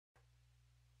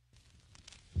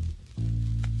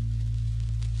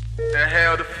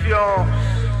Inhale the fumes.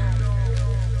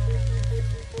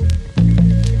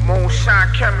 Moonshine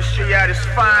chemistry at its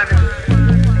finest.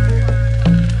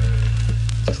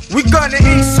 We gonna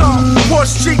eat some,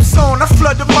 horse cheeks on. I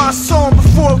flooded my song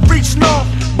before it reached north.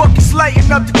 Buckets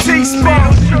lighting up the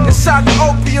teaspoon. Inside the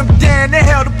opium den,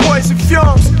 inhale the poison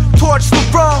fumes. Torch the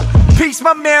room, peace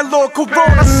my man Lord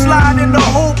Corona. Slide in the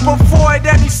hoop, avoid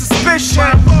any suspicion.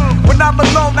 When I'm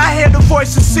alone, I hear the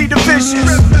voice and see the visions.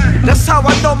 That's how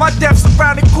I know my death's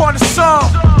around the corner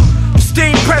song.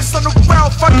 Steam press on the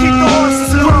roof, I keep the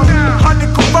horses alone.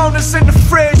 100 Coronas in the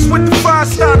fridge with the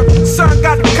frost on them. Son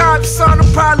got the cops on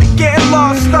him, probably getting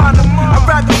lost on him. I'd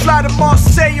rather fly to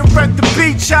Marseille and rent the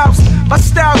beach house. My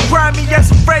style grimy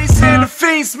as a razor in a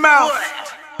fiend's mouth.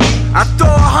 I throw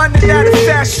 100 at a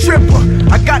fast stripper.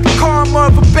 I got the karma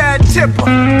of a bad tipper.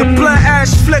 The blunt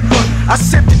ash flicker. I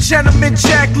sip the gentleman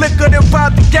jack liquor, then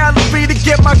rob the gallery to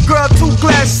get my girl 2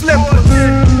 glass slippers.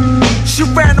 She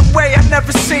ran away, I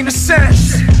never seen her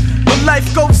since. But life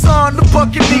goes on, the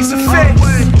bucket needs a fix.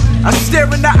 I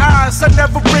stare in the eyes, I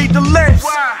never read the lips.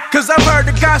 Cause I've heard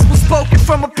the gospel spoken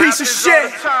from a piece of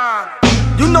shit.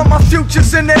 You know my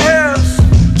future's in the hills.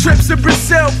 Trips in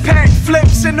Brazil, pack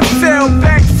flips in the field,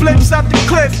 back flips out the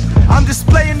cliff. I'm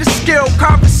displaying the skill,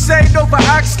 conversate over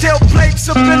oxtail plates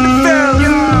up in the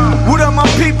field. What are my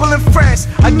people and friends?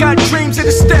 I got dreams in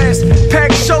the stands,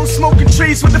 pack shows, smoking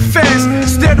trees with the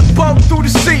fans. Steer the boat through the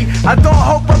sea, I don't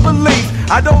hope I believe.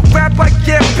 I don't rap, I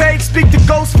get paid, speak to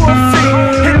ghosts for a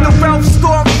fee. Hit the Ralph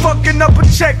store, I'm fucking up and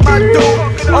check my door.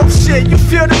 Oh shit, you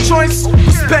feel the joints?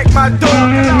 Respect my door.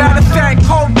 Matter of fact,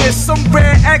 hold this, some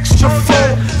rare extra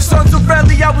full. Sons of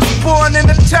Relly, I was born in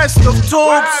a test of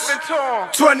tubes.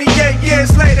 28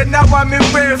 years later, now I'm in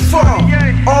rare form.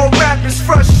 All rappers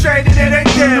frustrated, it ain't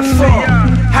their fault.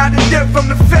 Had to dip from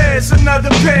the feds,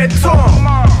 another pair torn.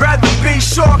 Rather be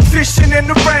shark fishing in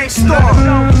the rainstorm.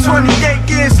 28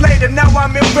 years later, now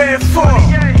I'm in rare form.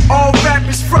 All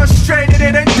rappers frustrated,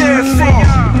 it ain't their fault.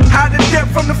 Had to dip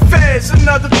from the feds,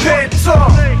 another pair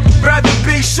torn. Rather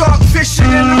be shark fishing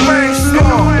in the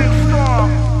rainstorm.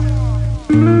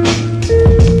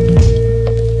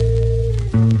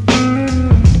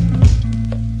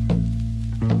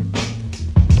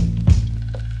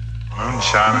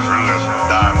 Moonshine is really a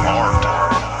dying art.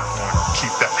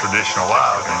 Keep that tradition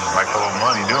alive and make a little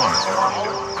money doing it.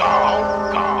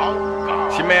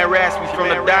 It's your man Raspy from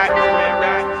the dot.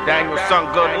 Daniel's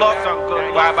son, good luck.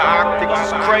 PhybaOptikz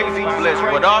is crazy. Blizz,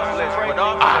 what up?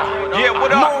 Yeah,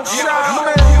 what up?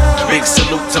 Big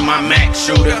salute to my Mac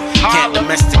shooter. Can't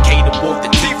domesticate a wolf, the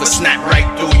teeth will snap right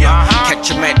through ya.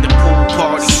 Catch him at the pool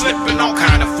party, slipping all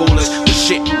kind of foolish. With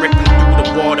shit ripping through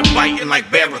the water, biting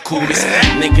like barracudas.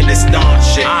 Nigga, this Dawn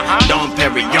shit, Dom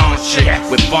Perignon shit.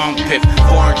 With bomb pip,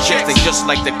 foreign chicks, they just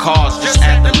like the cars, just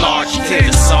add the large tip.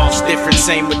 The sauce different,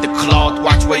 same with the cloth.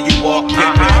 Watch where you walk,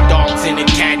 pippin'. Dogs in the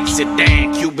caddy,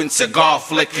 sedan, Cuban cigar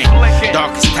flicking.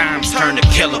 Darkest times turn to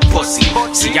killer pussy.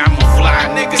 See, I'm a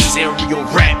fly nigga, serial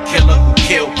rap killer who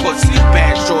kill pussy.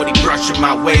 Bad shorty brushing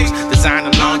my waves,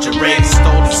 designer lingerie.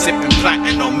 Slowly sipping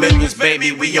platinum on millions,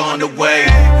 baby, we on the way.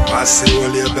 I say,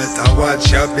 well, you better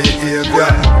watch your behavior.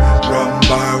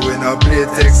 Rumbar when I play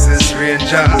Texas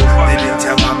Ranger. Didn't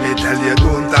your mommy tell you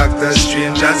don't talk to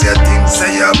strangers? You think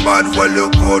say you're bad, well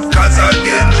look out cause of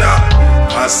danger.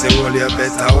 I say, well, you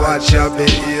better watch your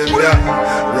behavior.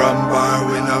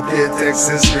 Rumbar when I play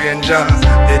Texas Ranger.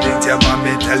 Didn't your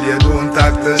mommy tell you don't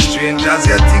talk to strangers?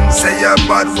 You think say you're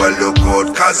bad, well look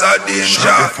out cause of danger.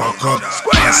 Shut the fuck up.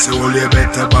 I say, well, you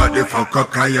better back the fuck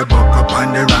up. Cause you buck up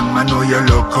on the wrong man, know you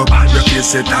look up. Your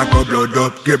face it a go blood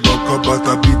up. Get buck up, but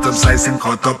a beat up, slice and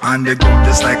cut up. And the gun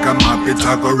just like a map, it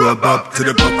a go rub up. To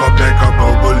the buck up like a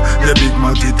bubble. The big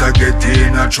mouth it a get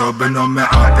in a trouble. Now me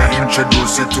have to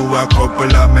introduce you to a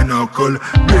couple of me knuckle.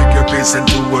 Break your face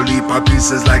into a heap of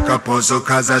pieces like a puzzle.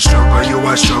 Cause I struggle, you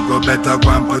a struggle. Better go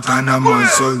and put on a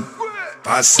muscle.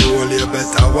 Pass the hole, you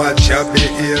better watch your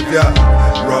behavior.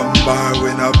 Rumbar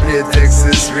when I play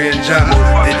Texas Ranger.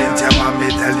 Didn't your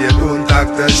mommy tell you don't talk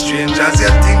to strangers?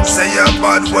 You think say you're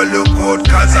bad, well look out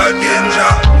cause of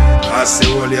danger. Pass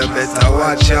the hole, you better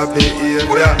watch your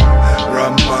behavior.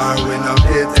 Rumbar when I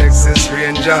play Texas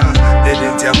Ranger.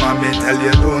 Didn't your mommy tell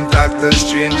you don't talk to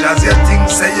strangers? You think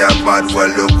say you're bad, well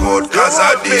look out cause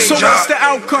of danger. So what's the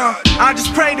outcome? I just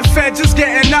pray the Fed just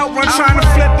getting outrun, trying to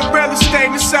flip the real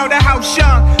estate and sell the house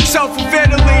young. South of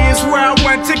Italy is where I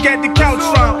went to get the couch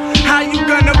from. How you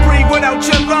gonna breathe without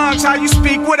your lungs? How you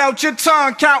speak without your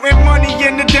tongue? Counting money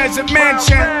in the desert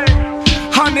mansion.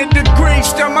 100 degrees,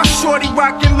 still my shorty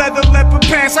rocking leather leopard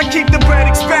pants. I keep the bread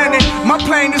expanding, my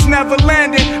plane is never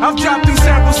landing. I've dropped in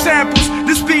several samples,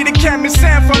 this be the chemist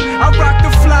anthem. I rock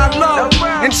the fly low,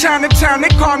 in Chinatown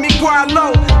they call me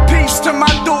Gualo. Peace to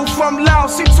my dude from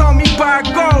Laos, he told me by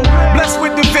gold. Blessed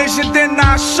with the vision, then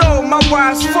I show my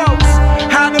wise folks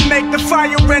how to make the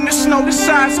fire in the snow the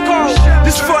size cold.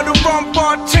 This for the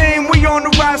Rumbar team, we on the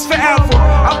rise forever.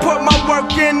 I put my work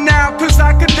in now, cause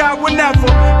I could die whenever.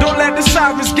 Don't let the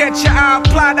sirens get you, I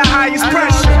apply the highest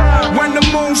pressure. When the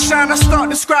moon shine, I start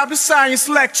describing science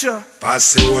lecture.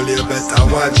 Pass it all, you better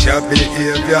watch your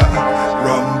behavior.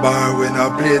 Rumbar when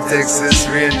I play Texas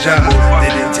Ranger.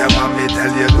 Didn't your mommy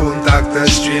tell you don't talk to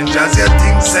strangers? You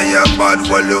think say you're bad,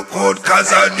 well look out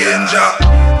cause of danger.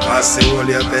 Pass it all,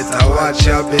 you better watch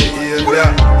your behavior.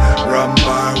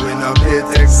 Rumbar when I play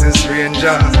Texas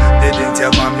Ranger. Didn't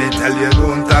your mommy tell you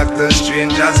don't talk to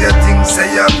strangers? You think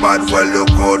say you're bad, well look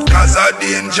out cause of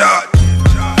danger.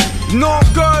 No, I'm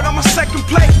good on my second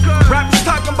plate. Rappers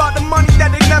talking about the money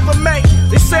that they never make.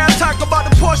 They say I talk about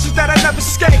the portions that I never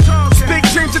skate. Speak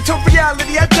dreams into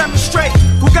reality, I demonstrate.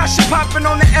 Who got shit popping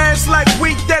on the ends like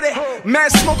we did it?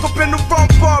 Mad smoke up in the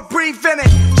Rumbar, breathe in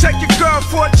it. Check your girl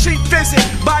for a cheap visit.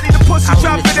 Body the pussy,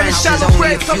 drop it in the shallow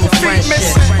grave, couple feet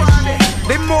missing.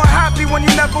 They more happy when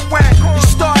you never went. You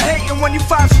start hating when you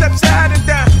 5 steps ahead of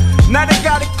them. Now they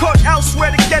gotta cook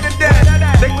elsewhere to get it there.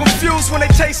 They confused when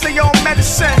they taste their own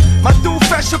medicine. My dude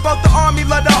fresh about the army,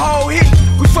 love the whole heat.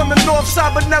 We from the north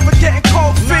side but never getting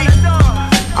cold feet.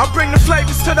 I bring the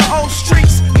flavors to the old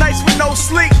streets. Nights with no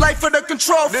sleep, life for the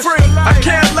control freak. I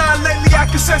can't lie, lately I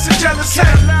can sense a jealous hate.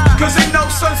 Cause they know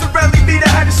sons will rarely be the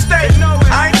head of state.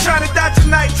 I ain't trying to die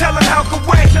tonight, tell them how can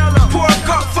wait. Pour a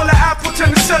cup full of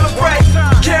Appleton to celebrate.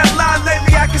 Can't lie,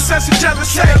 lately I can sense a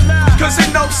jealous hate. Cause they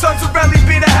know sons will rarely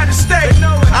be the head of state.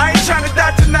 I ain't trying to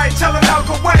die tonight, tell them how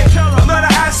can wait. A lot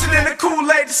of acid in the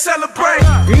Kool-Aid to celebrate.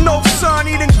 You know son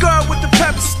eating good with the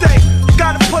pepper steak.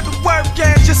 Gotta put the work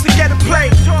in just to get a plate.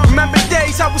 Remember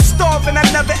days I was starving, I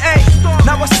never ate.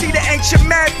 Now I see the ancient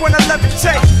mag when I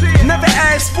levitate. Never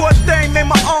asked for a thing, made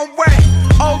my own way.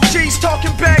 OGs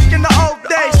talking back in the old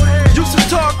days. Used to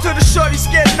talk to the shorties,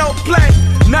 get no play.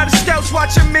 Now the scouts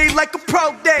watching me like a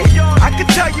pro day. I can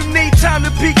tell you need time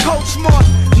to be coached more.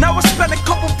 Now I spend a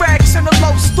couple rags in a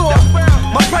low store.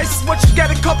 My price is what you get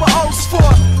a couple O's for.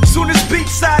 Soon as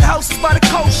beachside houses by the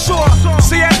coast shore.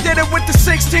 See I did it with the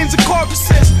 16s and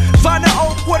choruses. Find an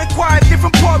oak would acquire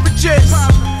different porridges.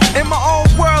 In my own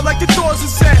world like the doors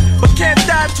is in. But can't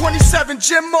die 27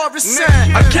 Jim Morrison.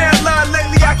 I can't lie,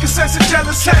 lately I can sense a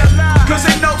jealous hate. Cause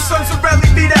they know sons will rarely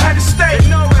be the head of state.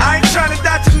 I ain't trying to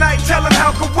die tonight, tell them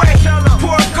how can wait.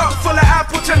 Pour a cup full of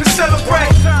Appleton to celebrate.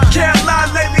 Can't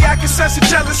lie, lately I can sense a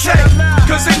jealous hate.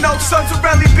 Cause they know sons will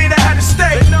rarely be the head of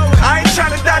state. I ain't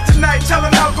trying to die tonight, tell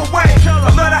them how can wait.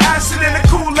 A lot of acid in the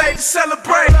Kool-Aid to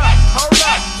celebrate.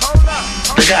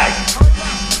 The guy,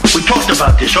 we talked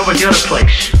about this over the other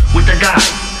place. With the guy,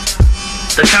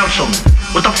 the councilman.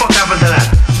 What the fuck happened to that?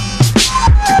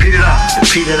 Repeat it out.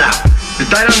 Repeat it out. It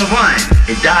died on the vine.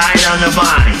 It died on the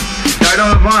vine. It died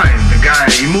on the vine. The guy,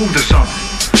 he moved or something.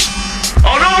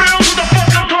 Oh, nobody knows what the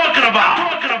fuck I'm talking about.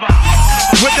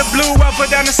 With the blue rubber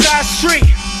down the side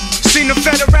street. Seen the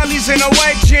Federellis in a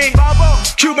white jean.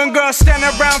 Cuban girl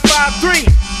standing around 5'3".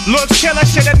 Looks killer,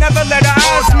 should've never let her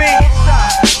eyes me.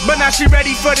 But now she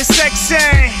ready for the sex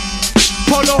scene.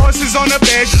 Polo horses on the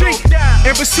bed sheet.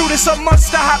 In pursuit of some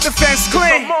monster, hop the fence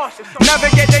clean.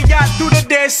 Navigate the yacht through the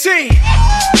Dead Sea.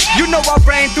 You know I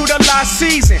reign through the last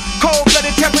season.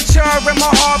 Cold-blooded temperature and my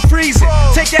heart freezing.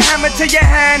 Take your hammer to your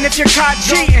hand if you're caught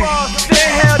cheating.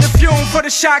 Inhale the fume for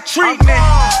the shock treatment.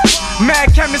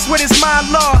 Mad chemist with his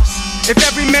mind lost. If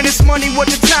every minute's money, what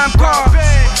the time costs?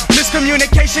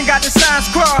 Miscommunication got the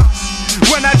signs crossed.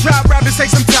 When I drop rappers,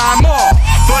 take some time off.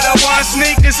 But I want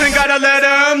sneak this and gotta let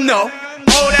them know.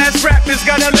 Old ass rappers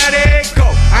gotta let it go.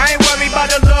 I ain't worried about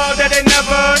the love that they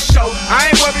never show. I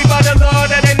ain't worried about the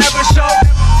love that they never show.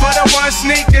 But I want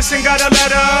sneak this and gotta let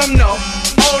them know.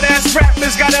 Old ass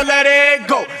rappers gotta let it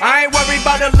go. I ain't worried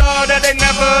about the love that they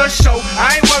never show.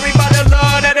 I ain't worried about the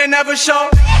love that they never show.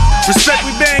 Respect,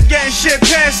 we been getting shit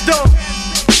passed though.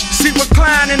 See what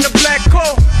Klein in the black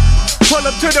coat. Pull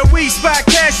up to the weed spot,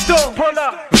 cash store. Pull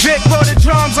up. Vic roll the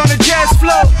drums on the jazz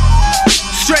floor.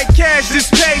 Straight cash, this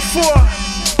paid for.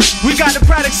 We got the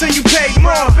products and you paid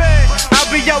more. I'll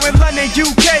be yo in London,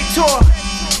 UK tour.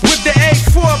 With the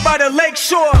A4 by the lake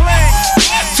shore.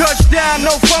 Touchdown,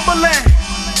 no fumbling.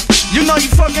 You know you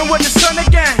fucking with the sun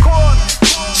again.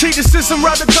 Cheat the system,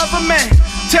 rob the government.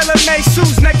 Tailor-made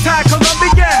suits, necktie,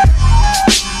 Colombian.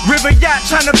 River yacht,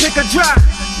 tryna pick a drop.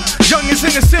 Youngins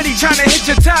in the city tryna hit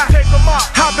your top.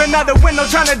 Hopping out the window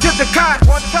tryna dip the cot.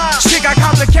 Shit got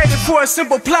complicated for a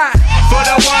simple plot. For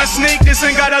the one sneak, this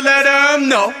ain't gotta let them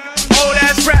know. Old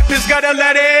ass rappers gotta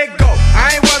let it go.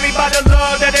 I ain't worried about the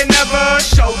love that they never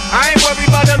show. I ain't worried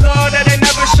about the love that they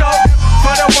never show.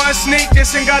 For the one sneak,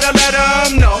 this ain't gotta let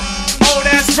them know. Old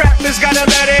ass rappers gotta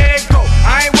let it go.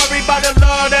 I ain't worried about the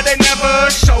love that they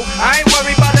never show. I ain't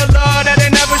worried about the love that they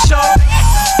never show.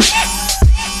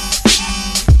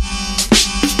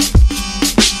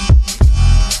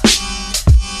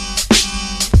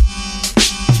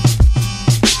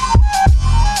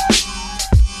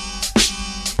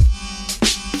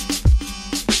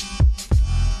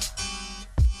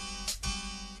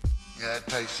 Yeah, it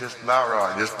tastes just about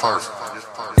right. Just perfect.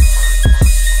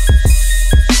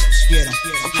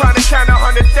 I'm trying to count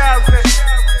 100,000.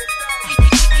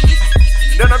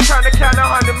 Then I'm trying to count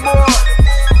 100 more.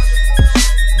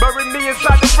 Bury me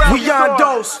inside the round. We on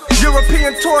dose.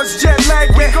 European tours, jet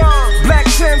lagging. Black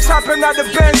Timbs hopping out the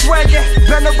Benz wagon.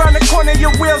 Bend around the corner,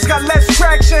 your wheels got less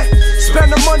traction. Spend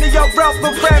the money on Ralph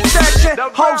Lauren fashion.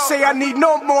 Hoes say I need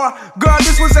no more. Girl,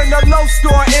 this was in the low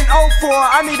store in 04.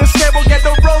 I need a stable, get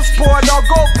the rose poured. I'll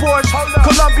go Porsche,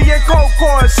 Colombian Gold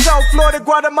Course, South Florida,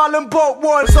 Guatemalan boat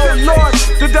wars. Oh Lord,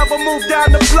 the devil moved down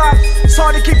the block. It's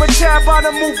hard to keep a tab on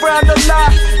and move around the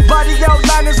lot. Body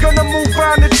outline is gonna move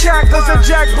around the track. Cause the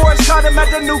Jack boys caught him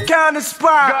at the new counter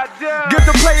spot. Get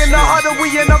the play in the harder,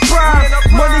 we in the prime.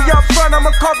 Money up front,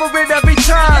 I'ma cover it every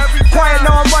time. Quiet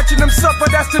now, I'm watching them suffer,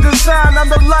 that's the design. I'm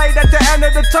the light at the end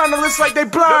of the tunnel, it's like they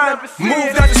blind.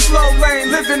 Moved out the slow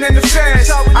lane, living in the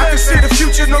fast. I can see the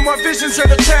future, no more visions of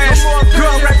the past.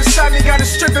 Girl right beside me, got a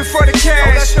stripping for the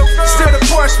cash. Still the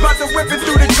Porsche, bout to whip it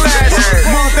through the glass.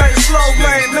 Moved out the slow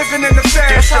lane, living in the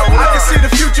fast. I can see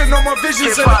the future, no more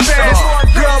visions of the past.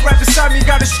 Girl right beside me,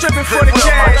 got a stripping for the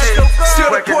cash. Still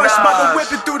the Porsche, bout to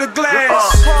whip it through the glass.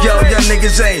 Yo, y'all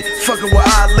niggas ain't fucking with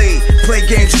Ali. Play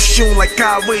games with shooting like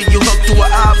Kyrie, you hook through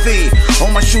an IV.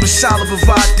 On my shooter solid with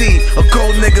ID. A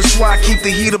cold nigga, so I keep the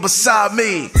heater beside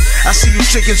me. I see you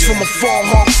chickens from afar,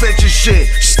 hawk fetching shit.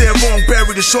 Stare wrong,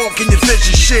 bury this hawk in your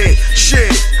vision shit.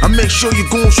 I make sure you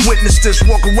goons witness this.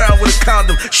 Walk around with a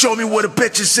condom, show me where the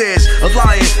bitches is. A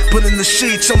lion, put in the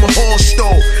sheets, I'm a horse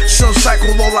stove. Sun cycle,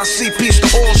 all I see, piece the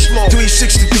horse slow.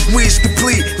 360 degrees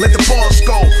complete, let the bars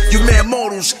go. You man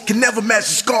mortals can never match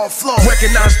the scar flow.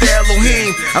 Recognize the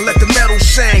Elohim, I let the metal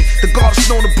sing. The gods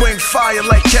known to bring fire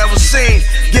like kerosene.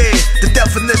 Yeah, the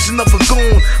definition of a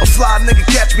goon. A fly nigga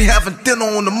catch me having dinner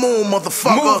on the moon,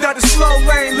 motherfucker. Moved out the slow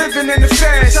lane, living in the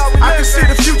fast. I can see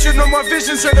the future, no more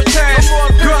visions of the past.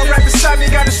 Girl right beside me,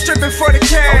 got a stripping for the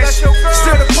cash.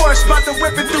 Still the Porsche, bout to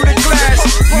whip it through the glass.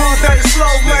 Moved out the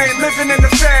slow lane, living in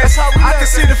the fast. I can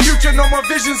see the future, no more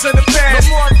visions of the past.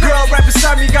 Girl right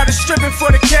beside me, got a stripping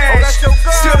for the cash.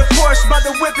 Still the Porsche, bout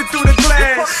to whip it through the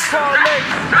glass.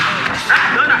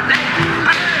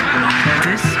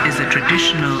 This is a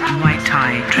traditional Muay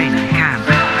Thai training camp.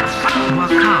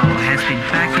 Buakaw has been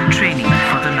back in training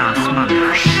for the last month.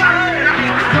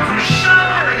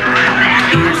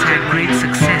 He has had great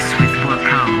success with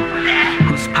Buakaw,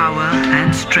 whose power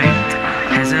and strength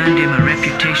has earned him a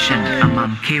reputation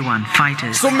among K1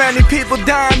 fighters. So many people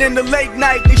dying in the late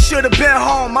night, they should have been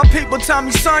home. My people tell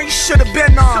me, son, you should have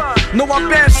been on. No, I've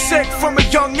been sick from a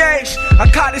young age. I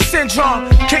caught the syndrome,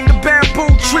 kick the bamboo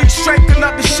tree, straighten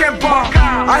up the shin bone.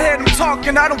 I hear them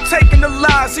talking, I don't take in the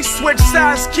lies. They switch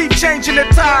sides, keep changing the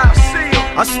times.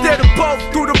 I steer the boat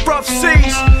through the rough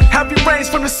seas. Heavy rains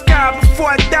from the sky,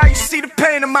 before I die you see the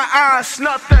pain in my eyes.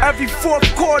 Every fourth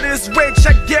quarter is rich,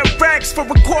 I get racks for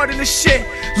recording the shit.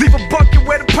 Leave a bucket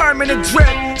where the permanent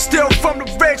drip. Steal from the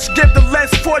rich, give the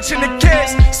less fortunate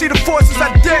kids. See the forces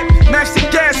I dip, mash the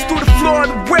gas through the floor of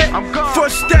the whip.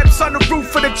 First steps on the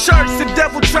roof of the church, the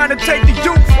devil trying to take the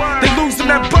youth. They losing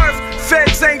their birth,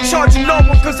 feds ain't charging no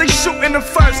one cause they shooting them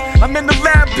first. I'm in the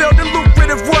lab building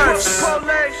lucrative works.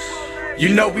 You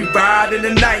know we ride in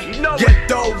the night, get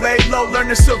dough, lay low, learn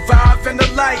to survive in the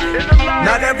light.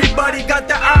 Not everybody got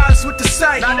the eyes with the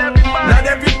sight. Not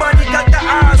everybody got the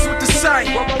eyes with the sight.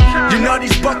 You know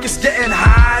these buckets getting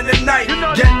high in the night.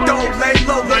 Get dough, lay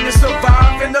low, learn to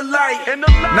survive in the light.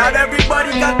 Not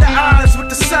everybody got the eyes with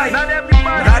the sight.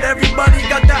 Not everybody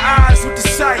got the eyes with the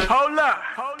sight.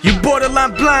 You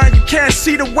borderline blind, you can't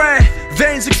see the way.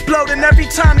 Veins exploding every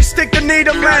time you stick the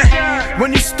needle in.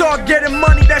 When you start getting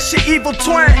money, that shit evil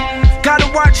twin. Gotta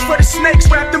watch for the snakes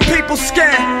wrapped in people's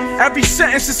skin. Every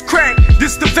sentence is crank,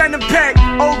 this the venom pack.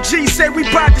 OG say we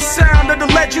brought the sound of the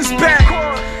legends back.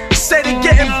 Say they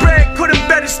getting bread, couldn't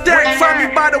better stack. Find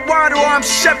me by the water or I'm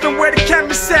chefing where the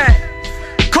chemist at.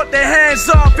 Cut their hands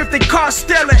off if they caught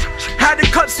stealing. Had to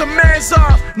cut some mans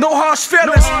off, no harsh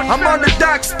feelings. I'm on the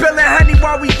dock spilling honey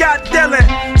while we got dealing.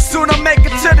 Soon I'll make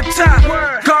it to the top,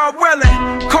 God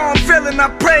willing. Calm feeling, I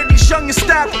pray these youngins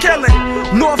stop killing.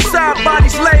 North side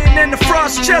bodies laying in the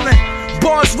frost chilling.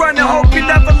 Bars running, hope you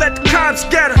never let the cops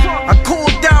get her. I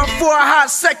cooled down for a hot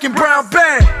second, brown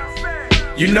bag.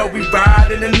 You know we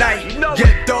ride in the night.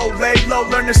 Get dough, lay low,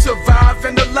 learn to survive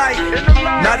in the light.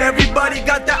 Not everybody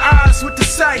got the eyes with the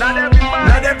sight.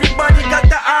 Not everybody got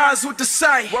the eyes with the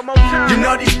sight. You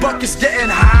know these buckets getting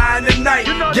high in the night.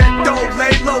 Get dough,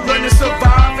 lay low, learn to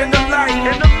survive in the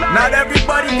light. Not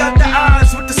everybody got the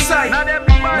eyes with the sight.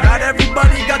 Not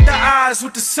everybody got the eyes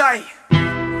with the sight.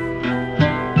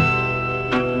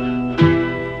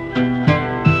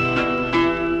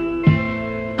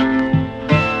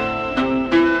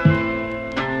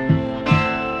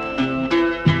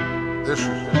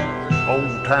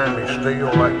 Old-timey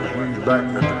steel like was used back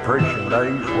in the Depression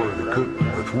days where they cooked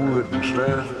with wood and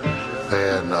stuff.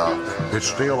 And it's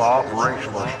still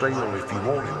operational steel if you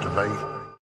want it to be.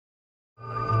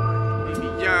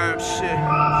 Yeah, shit.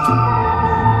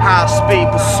 High-speed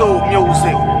pursuit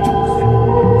music.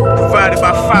 Provided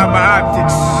by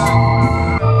PhybaOptikz.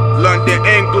 London,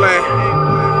 England.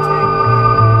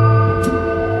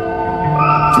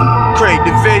 Great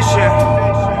Division.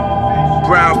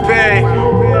 Brown Bay.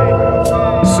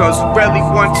 So it's really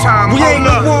one time. We ain't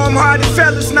no warm-hearted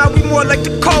fellas, now we more like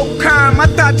the cold kind. My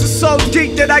thoughts are so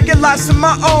deep that I get lost in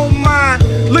my own mind.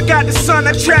 Look at the sun,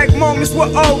 I track moments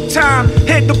with old time.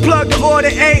 Hit the plug and order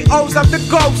AOs off the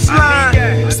ghost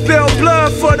line. Spill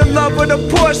blood for the love of the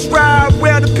Porsche ride.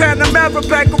 Wear the Panamera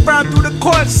back around through the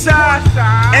court side.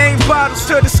 Aim bottles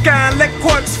to the sky and let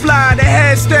corks fly. The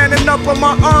head standing up on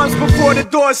my arms before the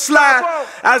door slide.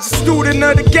 As a student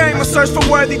of the game, I search for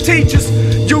worthy teachers.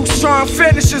 Use strong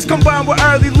finishes combined with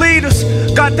early leaders.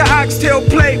 Got the oxtail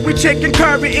plate, we chicken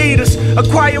curry eaters.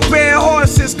 Acquire rare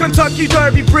horses, Kentucky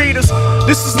Derby breeders.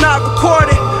 This is not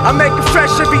recorded, I make it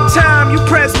fresh every time. You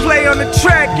press play on the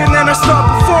track and then I start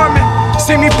performing.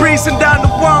 See me breezing down the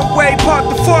one-way, park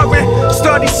the foreign.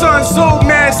 Study Sun Tzu,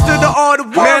 master the art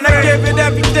of war. Man, I give it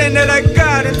everything that I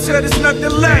got until there's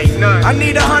nothing left. I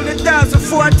need 100,000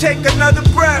 before I take another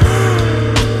breath.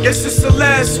 Guess it's the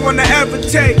last one I ever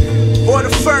take, or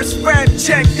the first rap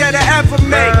check that I ever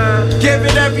make. Give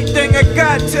it everything I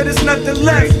got till there's nothing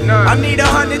left. I need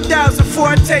 100,000 before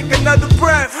I take another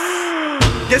breath.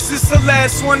 Guess it's the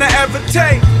last one I ever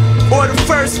take, or the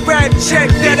first rap check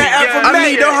that I ever made.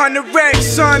 I need 100 racks,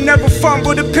 son, never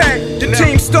fumble the pack. The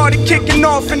team started kicking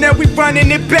off and then we running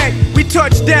it back. We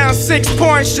touched down 6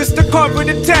 points just to cover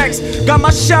the tax. Got my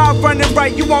shot running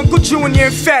right, you Uncle Junior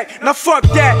in fact. Now fuck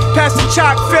that, pass the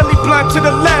chalk, Philly blunt to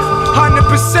the left.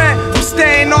 100%, I'm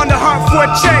staying on the hunt for a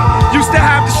check. Used to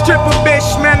have the stripper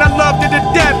bitch, man, I loved her to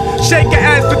death. Shake her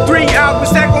ass for 3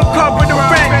 hours, that gon' cover the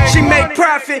rent. She make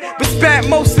profit, but spent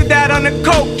most of that on the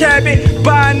coke habit.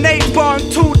 Buy an 8-bar in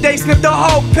 2 days, sniffed the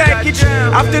whole package.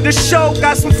 After the show,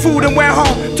 got some food and went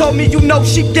home. Told me, you know,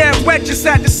 she get wet just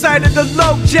at the sight of the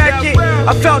low jacket.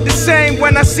 I felt the same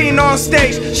when I seen her on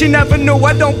stage. She never knew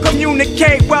I don't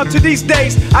communicate well to these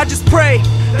days. I just pray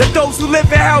that those who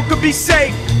live in hell could be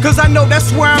safe, cause I know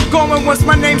that's where I'm going once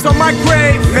my name's on my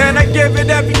grave. Man, I give it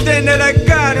everything that I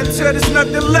got until there's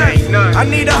nothing left. I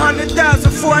need 100,000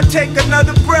 before I take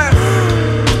another breath.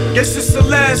 Guess it's the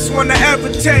last one I ever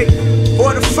take,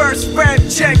 or the first rap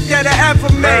check that I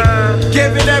ever make.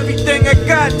 Give it everything I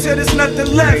got till there's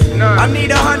nothing left. I need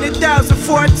 100,000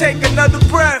 before I take another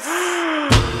breath.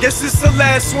 Guess it's the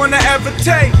last one I ever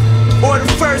take, or the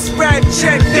first rap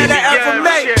check that I ever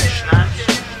make.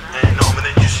 And but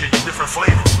then you shit different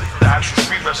flavor. The actual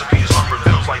street recipe is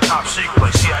unrevealed, like top secret,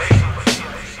 like CIA.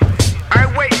 I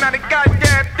ain't waiting on the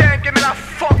goddamn thing, give me that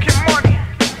fucking money.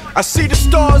 I see the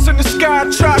stars in the sky,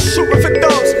 try shooting for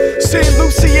those. See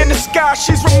Lucy in the sky,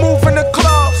 she's removing her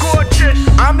clothes. Gorgeous.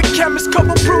 I'm the chemist,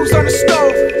 couple brews on the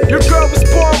stove. Your girl was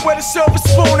born with a silver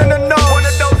spoon in her nose. One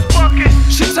of those buckets.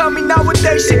 She tell me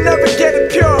nowadays she never get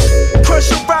it pure.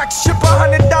 Crush a rock, ship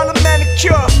 $100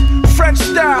 manicure. French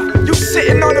style, you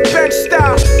sitting on a bench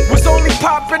style. Was only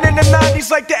popping in the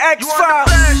 90s like the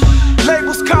X-Files.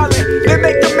 Labels calling, they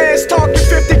make the man's talking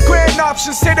 50 grand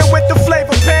options. Hit it with the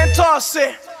flavor, pan toss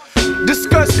it.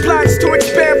 Discuss plans to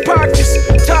expand pockets.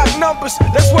 Top numbers,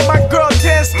 that's when my girl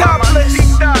dance topless.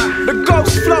 The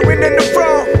ghost flowing in the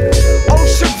room.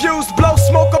 Ocean views, blow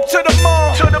smoke up to the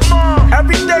moon.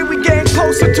 Every day we getting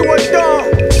closer to a dawn.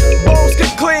 Bones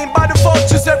get cleaned by the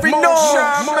vultures every noon.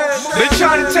 They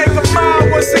trying to take a mile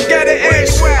once they get an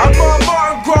inch. I'm on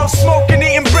Martin Grove, smoking,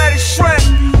 eating bread and shrimp.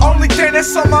 Only thing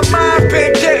that's on my mind,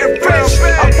 been getting rich.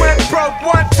 I went broke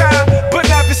one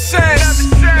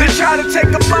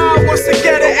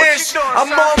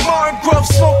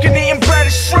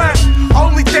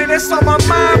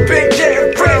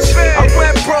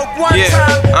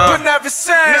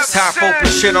Top open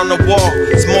shit on the wall.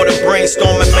 It's more than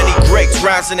brainstorming. Many greats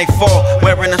rise and they fall.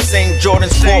 Wearing the same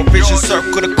Jordan's core. Vision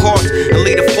circle the courts and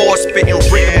lead a force. Spitting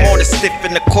rigor more to stiff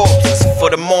in the corpse. For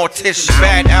the mortician.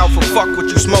 Bad alpha. Fuck what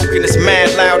you smoking. It's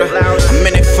mad louder. I'm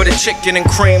in it for the chicken and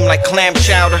cream like clam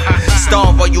chowder.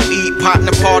 Starve while you eat.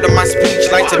 Partner part of my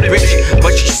speech like a bitch.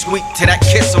 But she sweet to that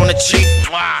kiss on the cheek.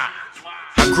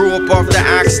 I grew up off the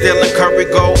ox, stealing curry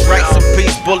gold. Rice and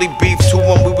peas, bully beef too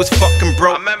when we was fucking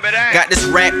broke. Got this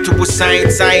rap to a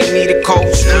science, I ain't need a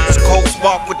coach. Streets cold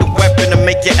spark with the weapon to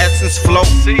make your essence flow.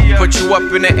 Put you up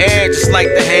in the air just like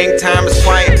the hang time is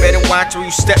quiet. Better watch where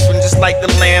you stepping just like the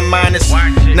landmine is.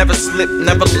 Never slip,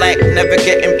 never lack, never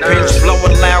getting pinched.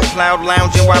 Blowing loud, cloud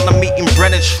lounging while I'm eating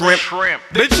bread and shrimp.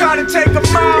 They try to take a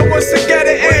mile once they get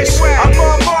an inch. I'm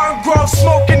on Martin Grove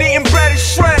smoking, eating bread and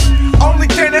shrimp. Only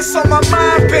thing that's on my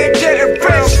mind, been getting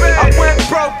rich. I went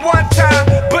broke one time,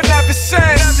 but never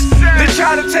since. They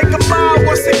try to take a mile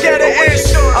once they get an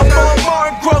inch. I'm on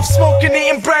Martin Grove smoking,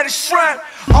 eating bread and shrimp.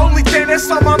 Only thing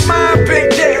that's on my mind, been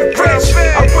getting rich.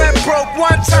 I went broke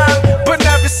one time, but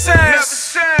never since.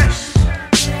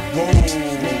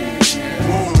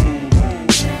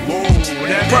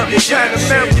 Purple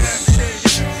Panameras,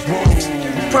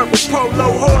 purple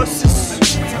polo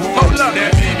horses. Hold up.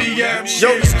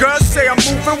 Yo, these girls say I'm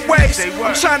moving weight.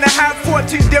 I'm trying to have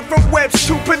 14 different whips,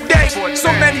 2 per day.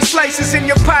 So many slices in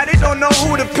your pot, they don't know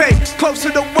who to pay. Close to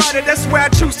the water, that's where I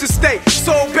choose to stay.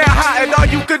 So bad hot and all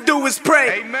you can do is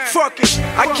pray. Fuck it,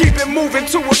 I keep it moving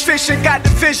too efficient. Got the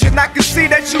vision, I can see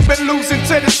that you've been losing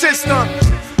to the system.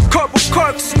 Couple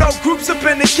cooks, no groups up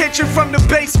in the kitchen. From the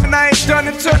basement, I ain't done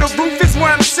until the roof is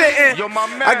where I'm sitting.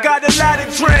 I got a lot of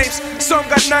dreams, some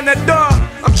got none at all.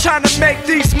 I'm trying to make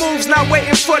these moves, not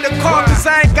waiting for the call, cause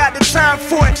I ain't got the time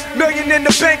for it. Million in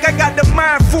the bank, I got the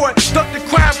mind for it. Duck the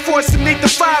crime force and need the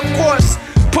 5 course.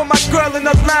 Put my girl in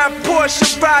a line Porsche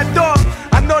and ride off.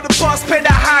 I know the boss paid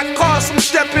a high cost, I'm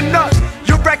stepping up.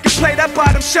 Your record play, that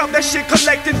bottom shelf, that shit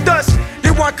collecting dust.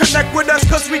 They want connect with us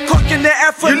cause we cooking the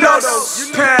effortless. You know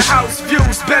those Penthouse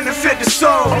Views benefit the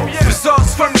soul.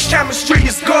 Results from the chemistry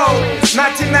is gold.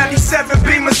 1997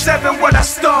 Beamer 7 what I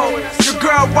stole. Your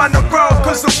girl wanna roll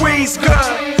cause the weed's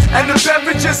good and the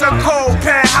beverages are cold.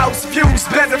 Penthouse Views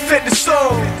benefit the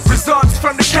soul. Results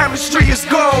from the chemistry is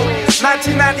gold.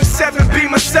 1997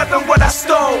 Beamer 7 what I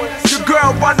stole. Your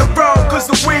girl wanna roll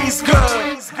cause the weed's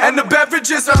good and the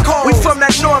beverages are cold. We from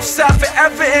that north side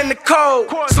forever in the cold.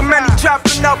 So many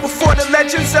dropping out before the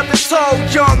legends ever told.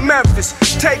 Young Memphis,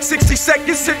 take 60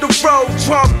 seconds hit the road,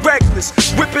 drunk, reckless,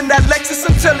 whipping that Lexus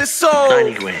until it's sold.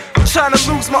 I'm trying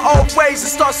to lose my old ways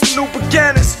and start some new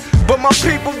beginnings. But my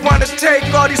people wanna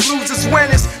take all these losers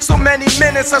winners. So many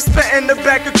minutes I spent in the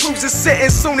back of cruisers sitting.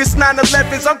 Soon as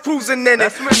 9/11s, I'm cruising in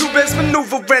it. New Benz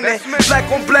maneuvering it. Black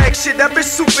on black shit, that bitch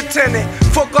superintendent.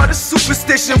 Fuck all the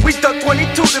superstition, we duck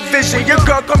 22 division. Your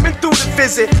girl coming through the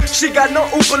visit. She got no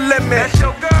Uber limit.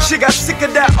 She got sick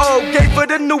of that old, gave her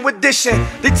the new edition.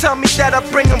 They tell me that I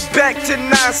bring them back to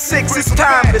 9-6, it's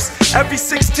timeless. Every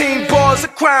 16 bars a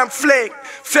crime flick.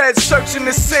 Feds searching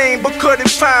the scene but couldn't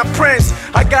find prints.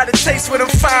 I got a taste with them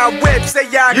fine whips, they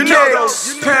y'all you know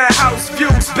those Penthouse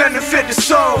Views benefit the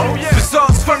soul.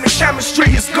 Results from the chemistry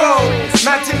is gold.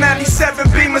 1997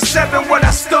 Beamer 7 what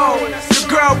I stole. Your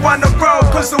girl wanna roll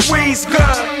cause the weed's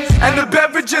good and the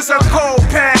beverages are cold.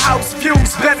 Penthouse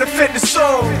Views benefit the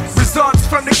soul. Results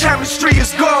from the chemistry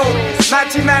is gold.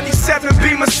 1997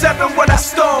 Beamer 7 what I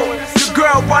stole. Your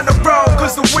girl wanna roll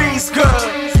cause the weed's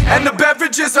good and the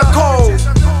beverages are cold.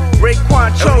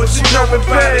 Raekwon chose, you know it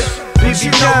better. BB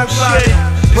Young shit,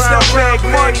 brown bag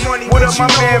money. What up, my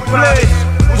man Blizz?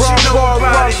 Rumbar,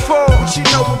 Raspy,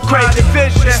 Great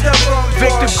Division,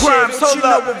 Victor Grimes, hold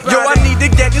up. Yo, I need to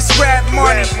get this rap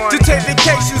money to take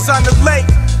vacations on the lake.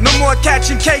 No more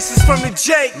catching cases from the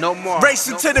Jake. No more.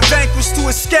 Racing to the vanquish to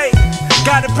escape.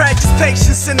 Gotta practice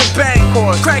patience in the bank.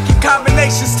 Cracking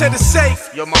combinations to the safe.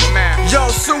 Yo, my man. Yo,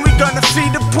 soon we gonna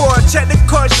feed the poor. Check the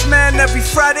coach, man, every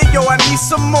Friday. Yo, I need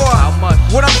some more. How much?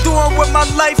 What I'm doing with my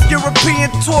life,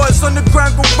 European tours.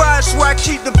 Underground garage where I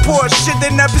keep the poor. Shit they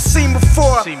never seen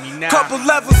before. Couple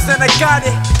levels, then I got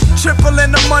it. Triple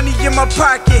in the money in my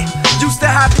pocket. Used to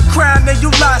have the crown, then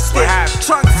you lost it.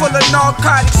 Trunk full of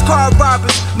narcotics, car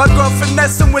robbers. My girl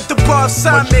finessing with the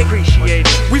balsamic.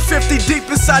 We 50 deep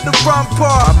inside the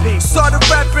Rumbar. Started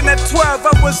rapping at 12,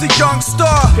 I was a young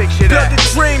star. Built a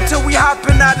dream till we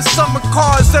hopping out of summer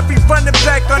cars. Every running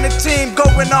back on the team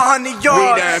going 100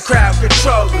 yards. We done crowd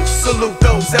controllers. Salute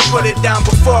those that put it down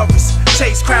before us.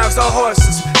 Chase crowns on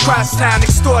horses. Crosstown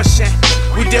extortion.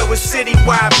 We deal with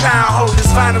citywide pound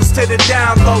holders. Vinyls to the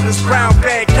downloaders. Brown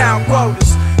bag count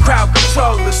quotas. Crowd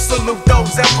controllers, salute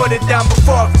those that put it down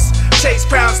before us. Chase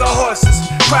crowns or horses,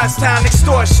 crosstown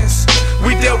extortions.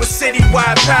 We deal with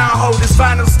citywide pound holders,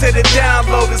 vinyls to the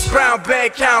downloaders, brown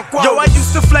bag count quotas. Yo, I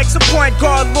used to flex a point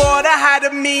guard, Lord, I had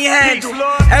a mean handle.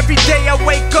 Every day I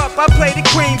wake up, I play the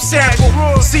cream sample.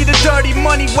 See the dirty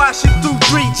money washing through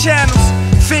 3 channels.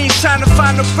 Fiends trying to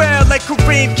find a rail like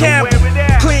Kareem Campbell.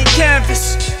 Clean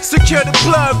canvas, secure the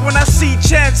plug when I see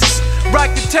chances.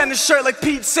 Rock the tennis shirt like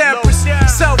Pete Sampras.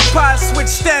 Self-pie, switch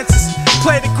stances.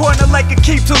 Play the corner like a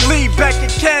keep to lead back in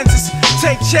Kansas.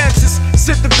 Take chances,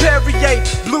 sip the Perrier,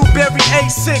 blueberry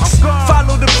A6.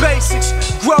 Follow the basics,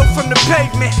 grow from the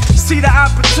pavement. See the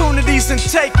opportunities and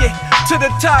take it to the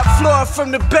top floor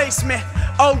from the basement.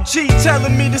 OG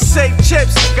telling me to save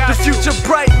chips. The future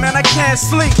bright, man, I can't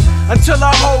sleep until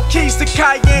I hold keys to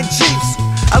Cayenne Jeeps.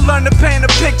 I learned to paint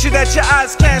a picture that your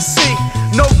eyes can't see.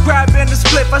 No grabbing the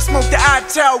spliff, I smoke the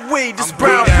I-tell weed. This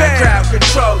brown bag. Crowd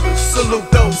controllers, salute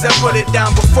those that put it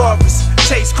down before us.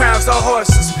 Chase crowns or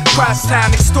horses,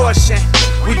 crosstown extortion.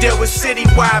 We deal with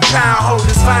citywide pound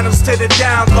holders, vinyls to the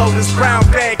downloaders, brown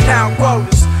bag count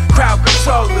quotas. Crowd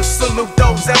controllers, salute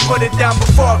those that put it down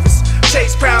before us.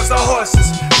 Chase crowns or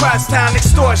horses, crosstown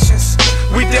extortions.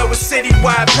 We deal with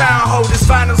citywide pound holders,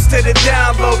 vinyls to the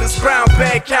downloaders, brown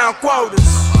bag count quotas.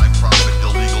 High-profit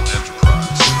illegal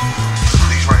enterprise.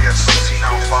 These right here,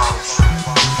 16-ounce bottles.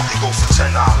 They go for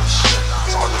 $10.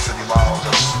 It's 150 bottles.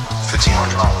 That's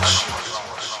 $1,500.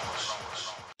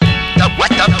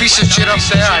 That piece of shit up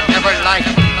there, I never liked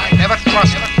him. I never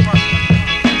trusted him.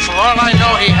 For all I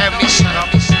know, he had me set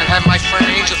up and had my friend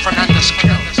Angel Fernandez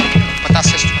killed. But that's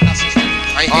history.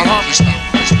 I hear he's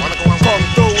wanna go and come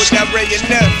through with that Ray and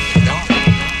F.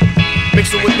 Mix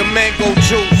it with the mango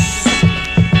juice.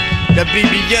 That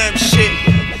BBM shit.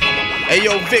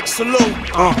 Ayo, Vic, salute.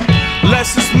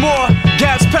 Less is more.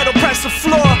 Gas pedal, press the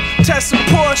floor. Tesla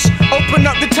Porsche, open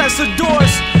up the Tesla doors.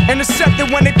 Intercept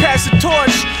it when they pass the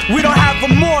torch. We don't have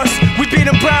remorse. We be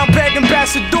them brown bag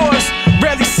ambassadors.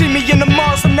 Rarely see me in the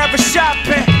malls, I'm never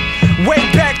shopping. Way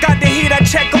back, got the heat, I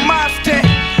check them often.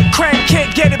 Crank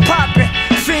kid, get it poppin'.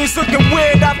 Fiends looking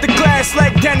weird off the glass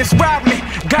like Dennis Rodman.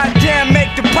 Goddamn,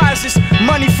 make deposits.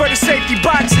 Money for the safety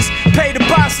boxes. Pay the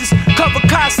bosses. Cover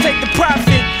costs, take the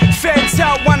profit. Feds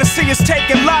out, wanna see us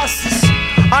taking losses.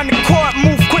 On the court,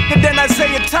 move quicker than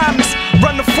Isiah Thomas.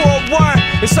 Run the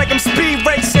 4-1, it's like I'm speed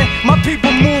racing. My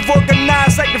people move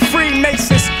organized like the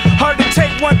Freemasons. Hard to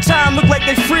take one time, look like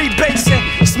they freebasing.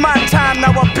 It's my time,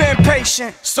 now I've been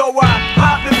patient. So I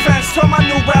hop the fence, turn my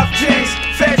new Ralph jeans.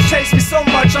 Feds chase me so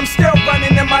much, I'm still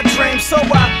running in my dreams. So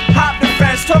I hop the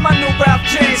fence, turn my new Ralph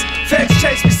jeans. Feds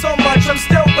chase me so much, I'm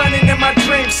still running in my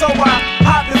dreams. So I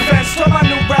hop the fence, turn my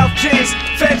new Ralph jeans.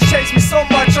 Feds chase me so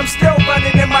much, I'm still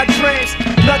running in my dreams.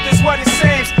 Nothing's what it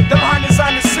seems, them hunters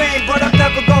on the scene, but I'm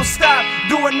never gonna stop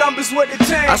doing numbers with the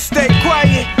team. I stay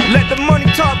quiet, let the money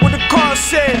talk what the car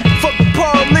said. Fuck the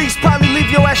police, probably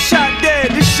leave your ass shot dead.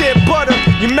 This shit butter,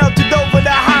 you melted over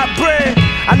that hot bread.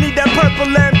 I need that purple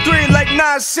M3 like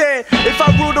Nas said. If I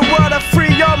rule the world, I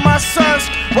free all my sons.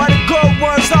 While the gold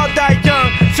ones all die young.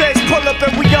 Feds pull up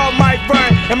and we all might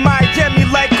run. In Miami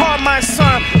like call my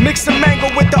son. Mix the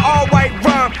mango with the all-white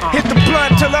rum. Hit the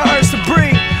blunt till it hurts to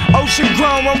breathe. Ocean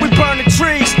grown when we burn the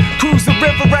trees. Cruise the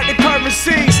river at the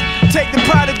currencies. Take the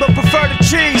product but prefer the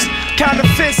cheese.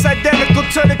 Counterfeits identical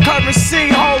to the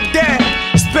currency. Hold that.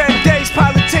 Spend days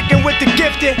politicking with the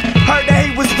gifted. Heard that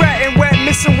he was ratting, went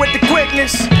missing with the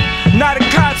quickness. Now the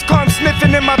cops come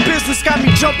sniffing in my business. Got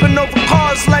me jumping over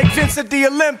cars like Vince at the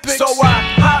Olympics. So I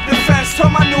hop the fence,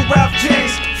 turn my new Ralph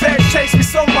jeans. Feds chase me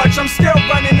so much, I'm still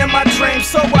running in my dreams.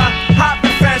 So I hop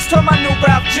the fence, turn my new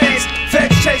Ralph jeans.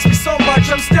 Feds chase me so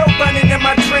much, I'm still running in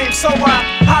my dreams. So I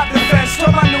hop the fence,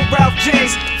 turn my new Ralph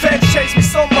jeans. Feds chase me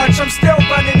so much, I'm still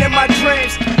running in my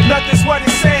dreams. Nothing's what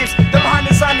it seems, them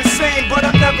hunters on the scene, but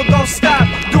I'm never gonna stop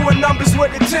doing numbers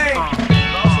with the team.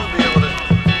 Also be able to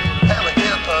have a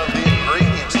hint of the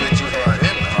ingredients that you had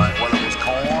in it, like whether it was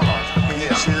corn or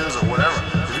peaches or whatever.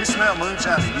 If you smell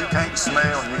moonshine and you can't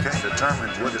smell and you can't determine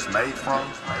what it's made from,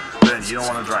 then you don't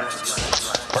want to drink it.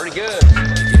 Pretty good.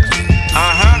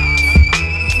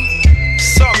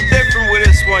 Something different with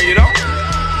this one, you know?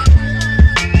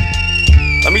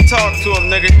 Let me talk to him,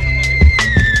 nigga.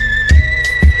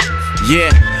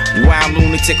 Yeah, Wild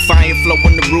lunatic, fire flow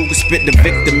in the Ruger, spit the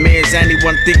victim is.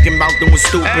 Anyone thinking about doing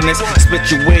stupidness, split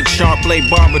your wig, sharp blade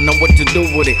barber, know what to do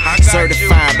with it.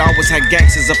 Certified, always had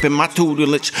gangsters up in my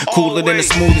tutelage. Cooler than the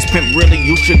smoothest pimp, really,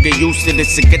 you should get used to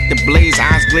this. To get the blaze,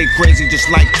 eyes glade crazy just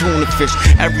like tuna fish.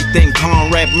 Everything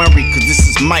Conrad Murray, cause this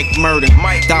is Mike Murder.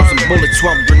 1,000 bullets,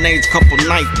 12 grenades, couple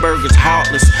knife burgers,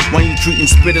 heartless. When you treating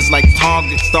spitters like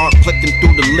targets, start clicking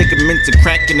through the ligaments and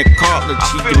cracking the cartilage.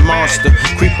 He can monster,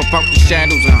 creep up out the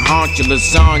shadows and haunt your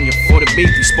lasagna. For the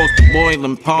beef, you supposed to boil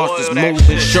and pastors,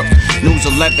 moving shook. News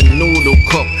 11 noodle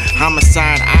cook.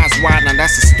 Homicide, eyes wide, now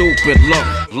that's a stupid look.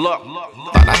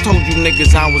 Thought I told you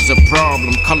niggas I was a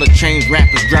problem. Color change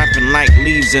rappers dropping like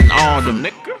leaves in autumn.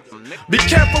 Be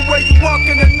careful where you walk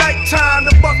in the nighttime.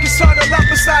 The buckets huddle up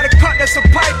beside a cut that's a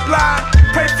pipeline.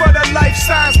 Pray for the life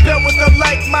signs built with the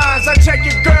like minds. I check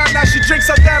your girl, now she drinks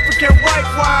South African white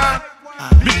wine.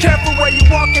 Be careful where you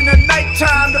walk in the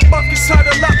nighttime. The buckets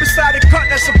huddle up beside a cut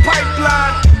that's a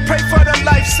pipeline. Pray for the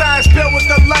life signs built with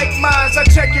the like minds. I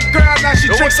check your girl, now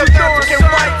she drinks South African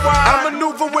white wine. I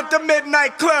maneuver with the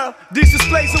midnight club. These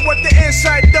displays are what the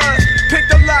inside does. Pick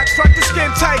the locks, rock the skin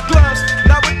tight gloves.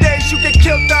 Nowadays you get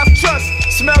killed off trust.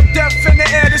 Smell death in the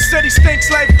air, the city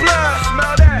stinks like blood.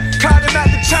 Smell that. Caught him at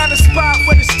the China spot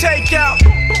with his takeout.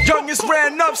 Youngest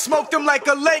ran up, smoked him like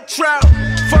a lake trout.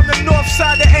 From the north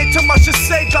side, there ain't too much to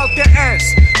say about the ants.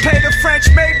 Pay the French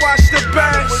maid, watch the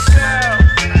bands.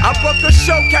 I book a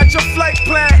show, catch a flight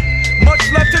plan. Much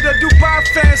love to the Dubai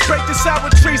fans. Break the sour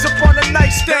trees up on the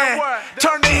nightstand.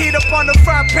 Turn the heat up on the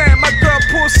fry pan. My girl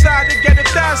poolside to get a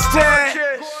dance tan.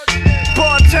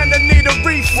 Bartender need a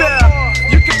refill.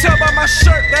 You can tell by my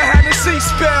shirt that Hennessy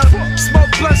spill.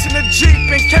 Smoke blunts in the Jeep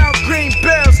and count green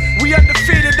bills. We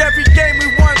undefeated every game,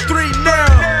 we won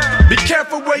 3-0. Be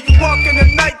careful where you walk in the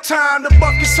nighttime. The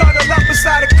buckets huddle up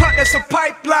beside a cut that's a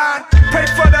pipeline. Pray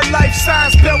for the life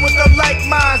signs built with the like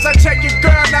minds. I check your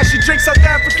girl, now she drinks South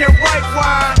African white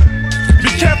wine. Be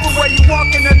careful where you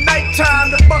walk in the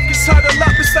nighttime. The buckets huddle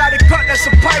up beside a cut that's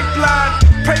a pipeline.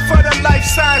 Pray for the life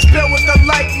signs built with the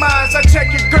like minds. I check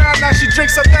your girl, now she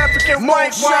drinks South African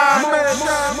white wine.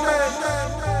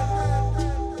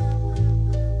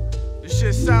 This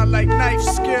shit sound like knife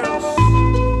skills.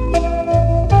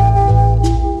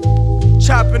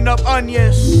 Chopping up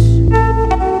onions.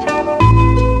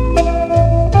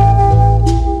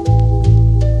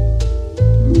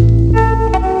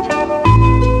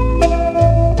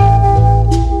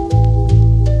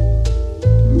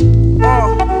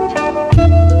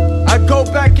 I go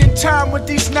back in time with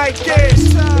these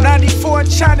Nikes. 94 in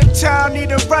Chinatown,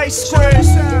 need a rice squares.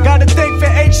 Got a thing for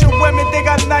Asian women, they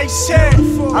got nice hair.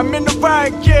 I'm in the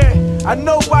riot gear, I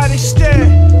know why they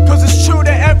stare. Cause it's true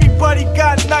that everybody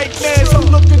got nightmares. I'm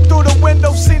looking through the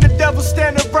window, see the devil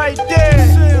standing right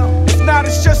there. If not,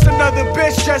 it's just another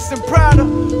bitch dressed in Prada.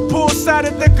 Poolside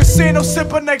at the casino,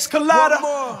 sipping next colada.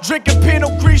 Drinking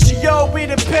Pinot Grigio,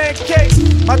 eating pancakes.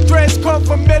 My threads come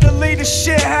from Italy, the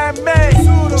shit handmade.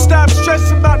 Stop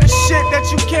stressing about the shit that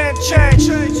you can't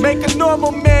change. Make a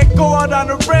normal man go out on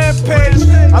a rampage.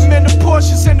 I'm in the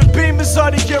Porsches and the Beamers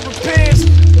are the Europeans.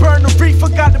 Burn the reefer,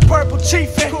 got the purple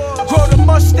chiefin'. Grow the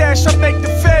mustache, I make the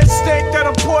feds think that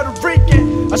I'm Puerto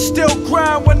Rican. I still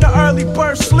grind when the early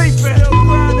bird sleeping.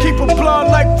 Keep a blonde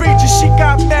like Regis, she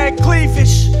got mad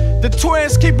cleavage. The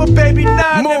twins keep a baby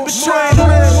 9 in between.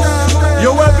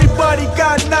 Yo, everybody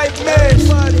got nightmares.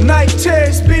 Night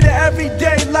tears be the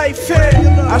everyday life here.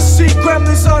 I see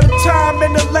gremlins all the time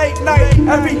in the late night.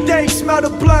 Every day smell the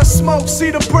blunt smoke,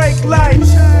 see the brake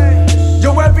lights.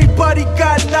 Yo, everybody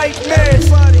got nightmares.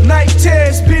 Night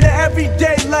tears be the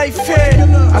everyday life here.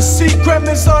 I see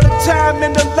gremlins all the time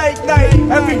in the late night.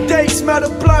 Every day smell the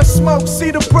blunt smoke,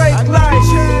 see the brake lights.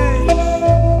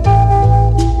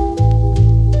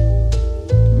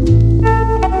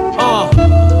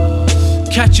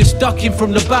 Catch us ducking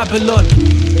from the Babylon.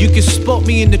 You can spot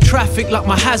me in the traffic like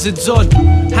my hazards on.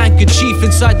 Handkerchief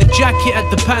inside the jacket at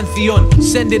the Pantheon.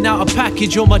 Sending out a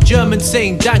package on my German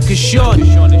saying Dankeschön.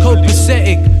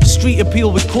 Copacetic, street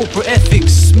appeal with corporate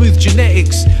ethics. Smooth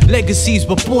genetics, legacies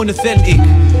were born authentic.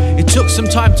 It took some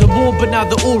time to mourn, but now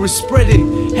the aura's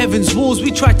spreading. Heaven's walls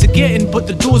we tried to get in, but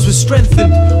the doors were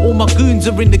strengthened. All my goons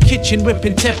are in the kitchen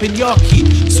whipping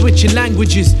teppanyaki. Switching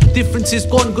languages, differences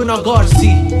gone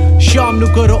gunagarsi. Sham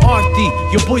Nugoro Arti,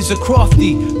 your boys are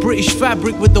crafty. British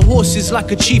fabric with the horses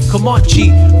like a chief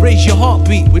Comanche. Raise your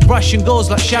heartbeat with Russian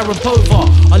girls like Sharapova.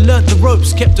 I learnt the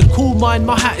ropes, kept a cool mind,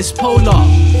 my hat is polar.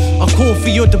 I call for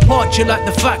your departure like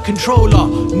the fat controller.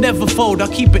 Never fold, I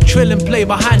keep it trill and play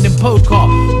my hand in poker.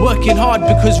 Working hard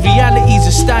because realities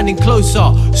are standing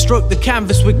closer. Stroke the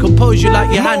canvas with composure like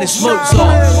Johannes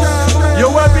Mozart. Yo,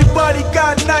 everybody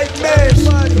got nightmares.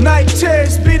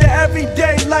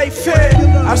 everyday life here.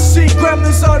 I see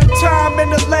gremlins all the time in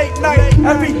the late night.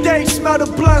 Every day smell the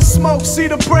blunt smoke, see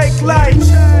the brake lights.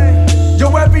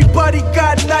 Yo, everybody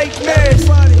got nightmares.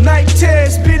 Night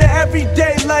tears be the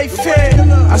everyday life here.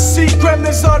 I see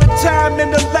gremlins all the time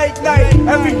in the late night.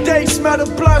 Every day smell the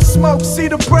blunt smoke, see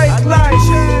the brake lights.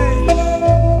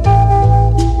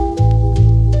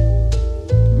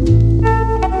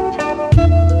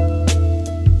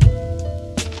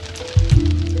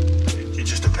 It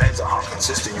just depends on how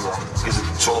consistent you are, because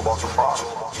it's all about the process.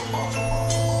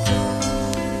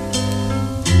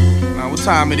 Man, what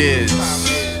time it is?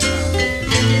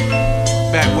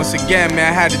 Back once again,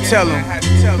 man, I had to tell him.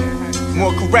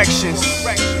 More corrections.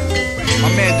 My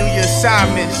man, do your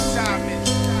assignments.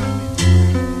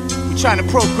 We trying to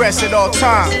progress at all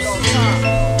times.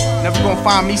 Never gonna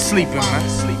find me sleeping, man.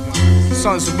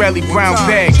 Sons of Relly Brown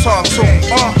bag, talk to him.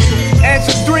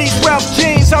 Answer 3, Ralph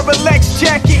jeans, a relaxed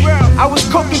jacket. I was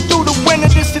cooking through the winter,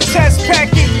 this the test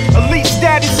packet. Elite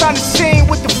status on the scene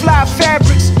with the fly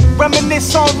fabrics.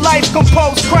 Reminisce on life,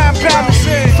 compose crime balance.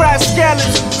 Fried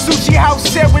scallops, sushi house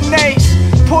serenades.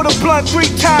 Pour the blunt 3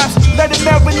 times, let it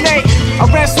marinate. I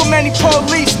ran so many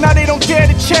police, now they don't dare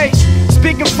to chase.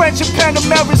 Speaking French and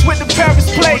Panameras with the Paris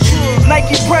plates.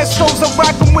 Nike Prestos, I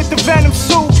rock them with the Venom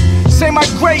suit. Say my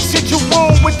grace, hit your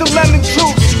wound with the lemon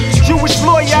juice. Jewish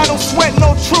lawyer, I don't sweat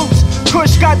no troops.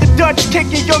 Kush got the Dutch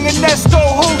kicking, young Ernesto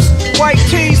hoops. White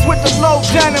tees with the low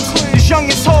denim. These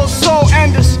youngest whole soul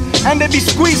enders. And they be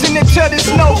squeezing until there's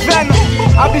no venom.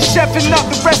 I've been chefing up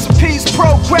the recipes,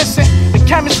 progressing. The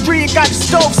chemistry got the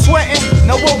stove sweating.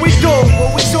 Now what we do?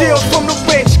 Steal from the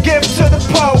rich, give to the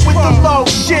poor. With the low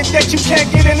shit that you can't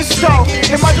get in the stove.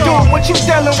 Am I doing what you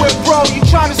dealing with, bro? You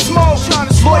trying to smoke?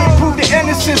 Lawyer prove the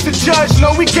innocence, the judge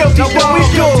know we guilty. Now what we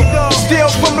do? Steal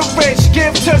from the rich,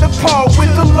 give to the poor. With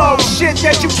the low shit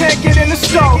that you can't get in the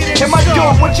stove. Am I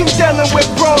doing what you dealing with,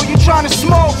 bro? You trying to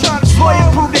smoke? Lawyer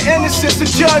prove the innocence, the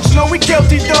judge know we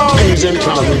guilty, dog. Please, any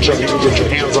kind of reach up, you can get your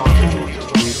hands on.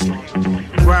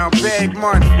 Brown bag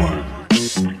money.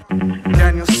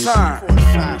 Daniel Sign.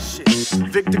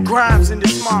 Victor Grimes in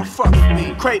this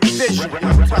motherfucker. Crate Vision.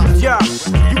 Yeah,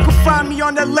 you can find me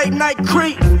on that late night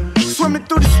creek. Swimming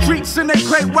through the streets in that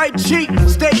great white Jeep.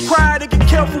 Stay quiet and get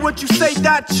careful what you say,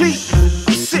 that cheap.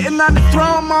 I'm sitting on the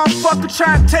throne, motherfucker,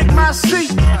 trying to take my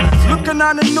seat. Looking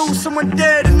on the news, someone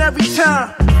dead in every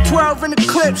town. 12 in the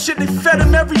clip, shit, they fed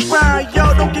him every round.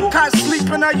 Yo, don't get caught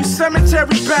sleeping, are you cemetery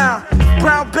bound?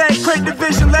 Brown bag, crate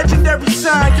division, legendary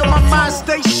sign. Yo, my mind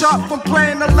stay sharp from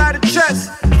playing a lot of chess.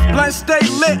 Blunt stay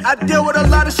lit, I deal with a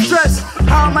lot of stress.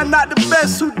 How am I not the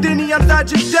best? Houdini, I'm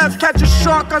dodging death. Catch a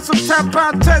shark on some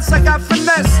 10-pound tests, I got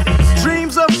finesse.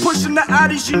 Dreams of pushing the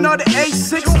Audis, you know the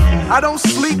A6. I don't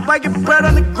sleep, I get bread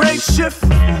on the grave shift.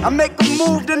 I make a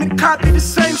move, then they copy the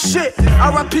same shit.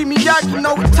 R.I.P. Miyagi,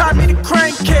 know what taught me the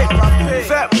crane kick.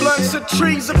 Fat blunts of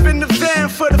trees up in the van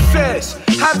for the feds.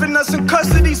 Having us in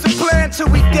custody's the plan till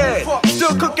we dead.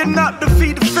 Still cooking up to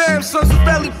feed the fam. Sons of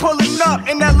Belly pulling up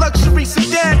in that luxury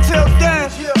sedan till then.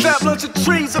 Fat blunts of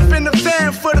trees up in the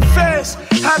van for the feds.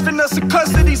 Having us in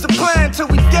custody's the plan till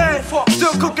we dead.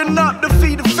 Still cooking up to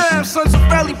feed the fam. Sons of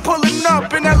Belly pulling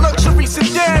up in that luxury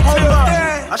sedan till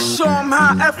then. I show them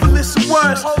how effortless it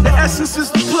was. The essence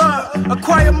is the plug.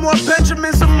 Acquire more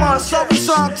Benjamins a month. Always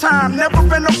on time, never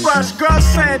in a rush. Girls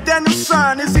saying, Daniel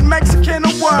son, is he Mexican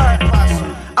or what?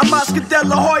 I'm Oscar De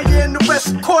La Hoya in the West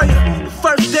Sequoia. The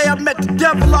first day I met the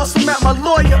devil, also met my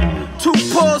lawyer. 2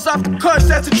 pulls off the cush,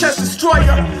 that's a chest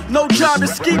destroyer. No job in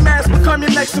ski mask, become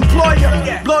your next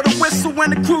employer. Blow the whistle when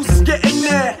the cruise is getting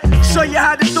there. Show you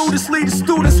how to do this, lead the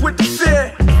students with the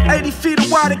fear. 80 feet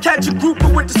of water, catch a grouper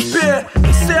with the spear.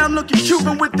 They say I'm looking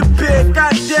Cuban with the beard.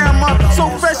 Goddamn, I'm so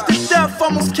fresh to death,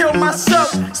 almost killed myself.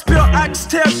 Spill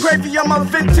oxtail gravy on my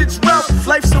vintage route.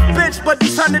 Life's a bitch, but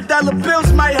these $100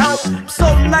 bills might help. I'm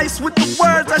so nice with the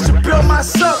words, I should build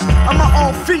myself. I'm my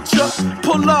own feature,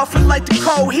 pull off and light the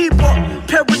cold heaper.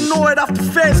 Paranoid off the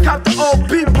feds, cop the old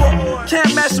people.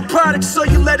 Can't match the product, so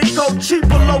you let it go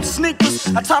cheaper. Low sneakers,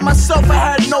 I taught myself I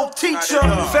had no teacher.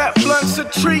 Fat blunts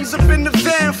of trees up in the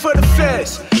van for the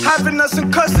feds. Having us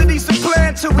in custody's the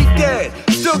plan till we dead.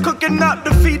 Still cooking up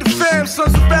to feed the fam.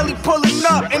 Sons of Belly pulling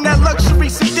up in that luxury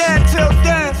sedan till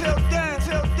then.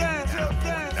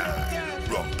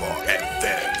 Rumbar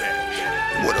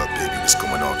What up, baby? What's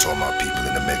going on to all my people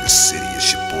in the mega city?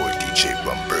 It's your boy DJ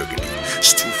Rum Burgundy.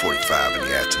 It's 2:45 in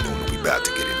the afternoon and we about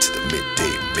to get into the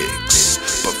midday mix.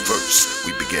 But first,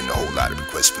 we begin a whole lot of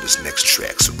requests for this next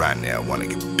track. So right now, I want to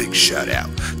give a big shout out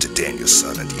to Daniel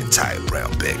Son and the entire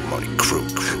Brown Bag Money crew.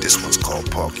 This one's called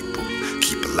Parky Boo.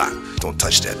 Keep it locked. Don't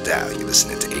touch that dial. You're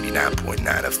listening to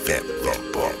 89.9 FM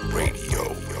Rumbar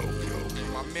Radio.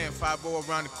 Phybo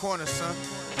around the corner, son.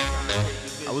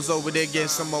 I was over there getting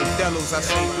some Modelos. I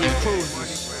seen 3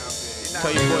 cruisers.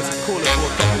 Tell your boys to cool it for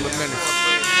a couple of minutes.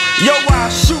 Yo, I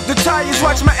shoot the tires,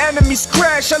 watch my enemies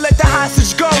crash. I let the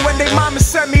hostage go when they mama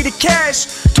sent me the cash.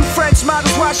 2 French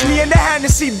models watch me in the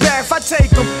Hennessy bath. I take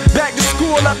them back to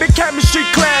school, up in chemistry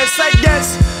class. I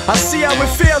guess I see how it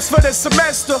feels for the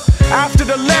semester. After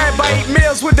the lab, I eat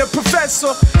meals with the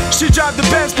professor. She drive the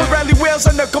Benz, Pirelli wheels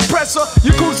on the compressor.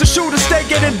 Yakuza shooters, they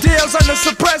getting deals on the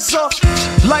suppressor.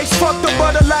 Life's fucked up,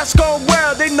 but the life's going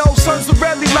well. They know sons are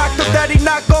really locked up that he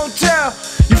not gon' tell.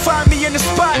 You find me in the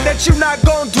spot that you not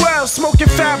gon' dwell.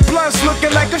 Smoking fat blunts,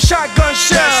 looking like a shotgun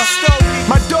shell.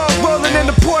 My dog rolling in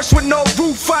the Porsche with no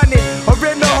roof on it, or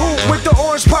in the hoop with the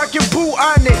orange parking boot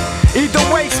on it. Either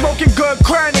way, smoking good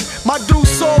chronic. My dude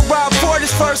soul ride for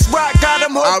this first rock, got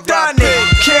him hooked on it.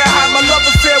 Can't hide my love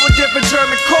affair with different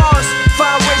German cars.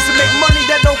 Find ways to make money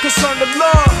that don't concern the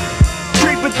law.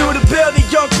 Creeping through the building,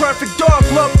 young perfect dog.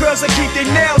 Love girls that keep their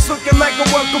nails looking like a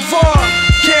work of art.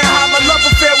 Can't hide my love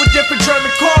affair with different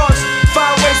German cars.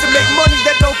 Find ways to make money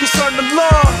that don't concern the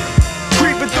law.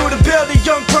 Creeping through the building,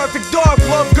 young perfect dog.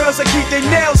 Love girls that keep their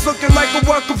nails looking like a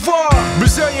work of art.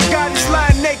 Brazilian goddess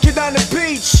lying naked on the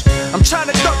beach. I'm trying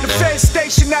to duck the Fed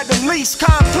station at the least.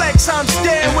 Complex, I'm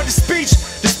staying with the speech.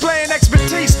 Displaying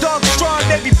expertise, dogs strong,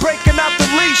 they be breaking out the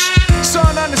leash. Son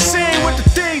on the scene with the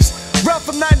thieves. Rough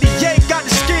from 98, got the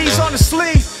skis on the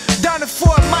sleeve. Down in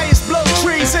Fort Myers, blow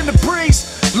trees in the breeze.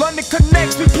 London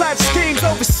connects, we plot schemes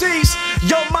overseas.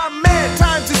 Yo, my man,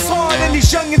 times is hard and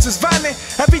these youngins is violent.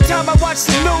 Every time I watch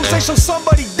the news, they show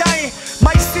somebody dying.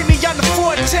 Might see me on the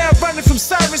 410 running from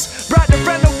sirens. Brought the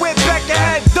rental whip back and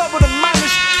had double the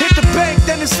mileage. Hit the bank,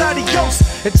 then it's adios.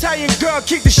 Italian girl,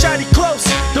 keep the shotty close.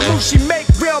 The move she make,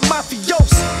 real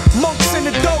mafios. Monks in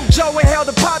the dojo, inhale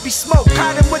the poppy smoke.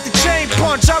 Caught him with the chain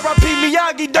punch, R.I.P.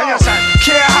 Miyagi dog.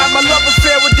 Can't hide my love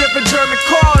affair with different German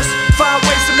cars. Find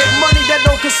ways to make money that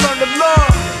don't concern the law.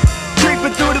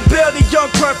 Creeping through the building, young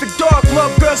perfect dog.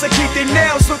 Love girls that keep their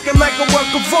nails looking like a work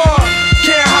of art.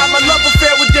 Can't hide my love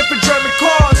affair with different German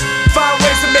cars. Find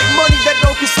ways to make money that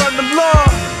don't concern the law.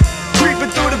 Creeping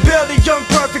through the building, young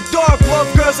perfect dog. Love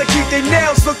girls that keep their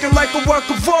nails looking like a work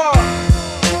of art.